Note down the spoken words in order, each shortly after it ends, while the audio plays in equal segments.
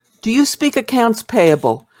Do you speak accounts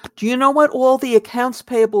payable? Do you know what all the accounts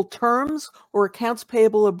payable terms or accounts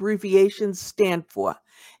payable abbreviations stand for?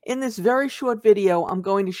 In this very short video, I'm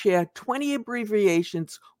going to share 20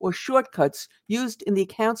 abbreviations or shortcuts used in the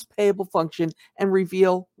accounts payable function and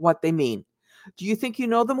reveal what they mean. Do you think you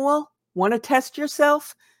know them all? Want to test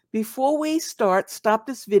yourself? Before we start, stop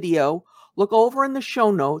this video, look over in the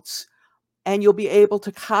show notes, and you'll be able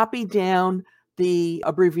to copy down the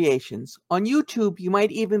abbreviations. On YouTube, you might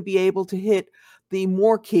even be able to hit the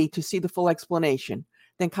more key to see the full explanation.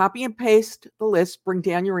 Then copy and paste the list, bring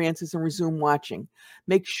down your answers, and resume watching.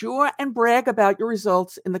 Make sure and brag about your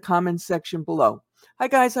results in the comments section below. Hi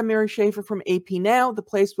guys, I'm Mary Schaefer from AP Now, the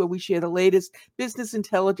place where we share the latest business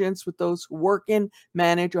intelligence with those who work in,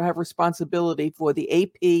 manage, or have responsibility for the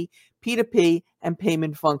AP, P2P, and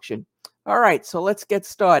payment function. All right, so let's get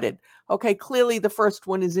started. Okay, clearly the first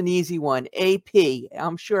one is an easy one, AP.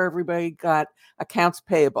 I'm sure everybody got accounts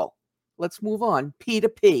payable. Let's move on,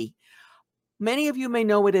 P2P. Many of you may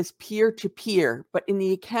know it as peer-to-peer, but in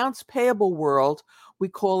the accounts payable world, we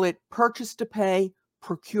call it purchase to pay,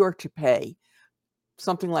 procure to pay,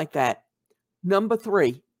 something like that. Number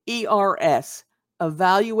 3, ERS.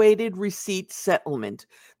 Evaluated receipt settlement.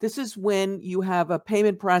 This is when you have a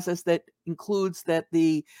payment process that includes that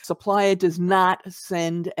the supplier does not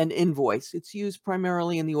send an invoice. It's used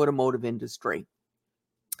primarily in the automotive industry.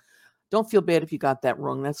 Don't feel bad if you got that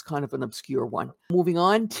wrong. That's kind of an obscure one. Moving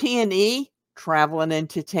on, T&E, travel and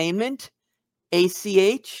entertainment.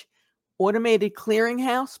 ACH, automated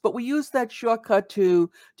clearinghouse, but we use that shortcut to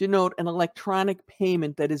denote an electronic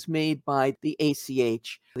payment that is made by the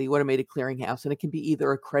ACH, the automated clearinghouse, and it can be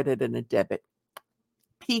either a credit and a debit.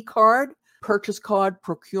 P card, purchase card,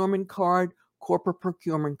 procurement card, corporate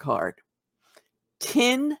procurement card.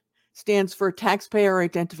 TIN stands for taxpayer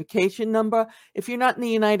identification number. If you're not in the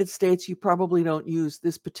United States, you probably don't use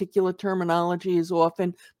this particular terminology as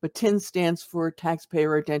often, but TIN stands for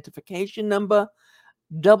taxpayer identification number.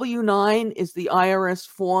 W-9 is the IRS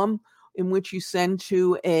form in which you send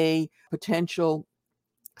to a potential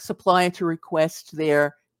supplier to request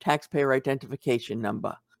their taxpayer identification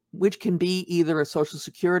number, which can be either a social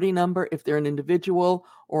security number if they're an individual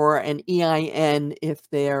or an EIN if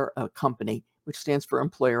they're a company, which stands for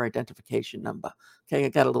employer identification number. Okay, I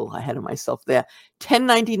got a little ahead of myself there.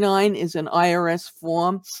 1099 is an IRS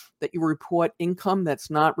form that you report income that's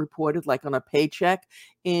not reported like on a paycheck.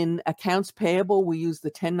 In accounts payable, we use the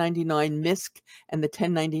 1099 MISC and the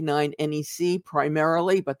 1099 NEC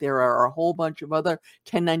primarily, but there are a whole bunch of other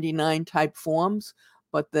 1099 type forms.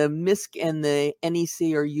 But the MISC and the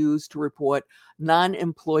NEC are used to report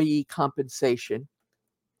non-employee compensation.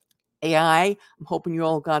 AI, I'm hoping you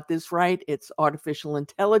all got this right. It's artificial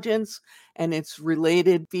intelligence, and its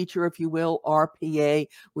related feature, if you will, RPA,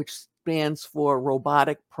 which stands for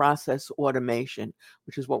robotic process automation,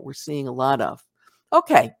 which is what we're seeing a lot of.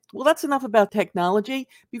 Okay, well, that's enough about technology.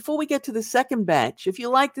 Before we get to the second batch, if you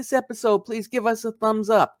like this episode, please give us a thumbs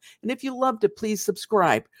up. And if you loved it, please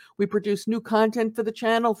subscribe. We produce new content for the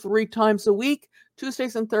channel 3 times a week.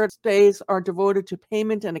 Tuesdays and Thursdays are devoted to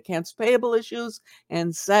payment and accounts payable issues,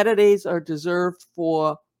 and Saturdays are reserved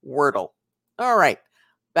for Wordle. All right,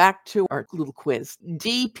 back to our little quiz.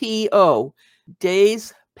 DPO,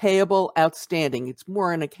 days payable outstanding. It's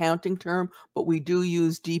more an accounting term, but we do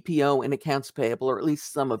use DPO in accounts payable, or at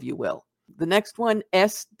least some of you will. The next one,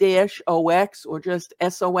 S-OX, or just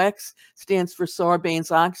SOX, stands for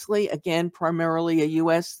Sarbanes-Oxley. Again, primarily a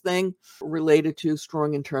U.S. thing related to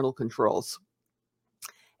strong internal controls.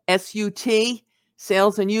 SUT,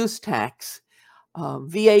 sales and use tax.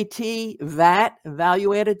 VAT,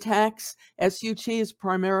 value-added tax. SUT is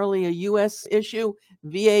primarily a U.S. issue.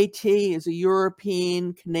 VAT is a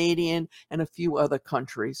European, Canadian, and a few other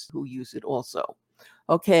countries who use it also.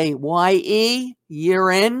 Okay, YE,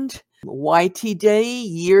 year-end. YTD,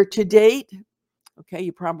 year-to-date. Okay,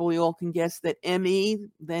 you probably all can guess that ME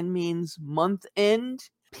then means month-end.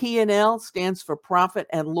 P&L stands for profit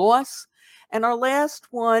and loss. And our last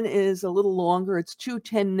one is a little longer. It's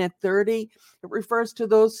 210 net 30. It refers to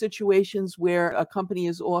those situations where a company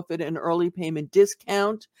is offered an early payment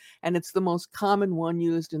discount, and it's the most common one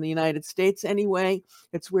used in the United States anyway.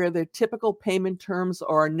 It's where the typical payment terms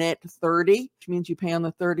are net 30, which means you pay on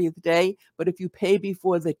the 30th day. But if you pay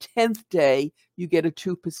before the 10th day, you get a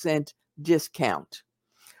 2% discount.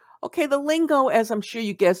 Okay, the lingo, as I'm sure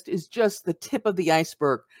you guessed, is just the tip of the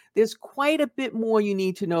iceberg. There's quite a bit more you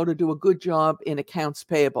need to know to do a good job in accounts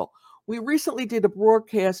payable. We recently did a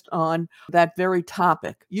broadcast on that very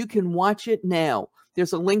topic. You can watch it now.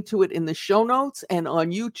 There's a link to it in the show notes, and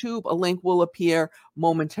on YouTube, a link will appear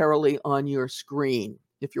momentarily on your screen.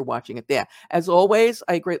 if you're watching it there. As always,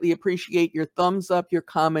 I greatly appreciate your thumbs up, your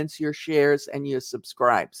comments, your shares, and your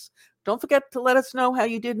subscribes. Don't forget to let us know how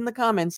you did in the comments.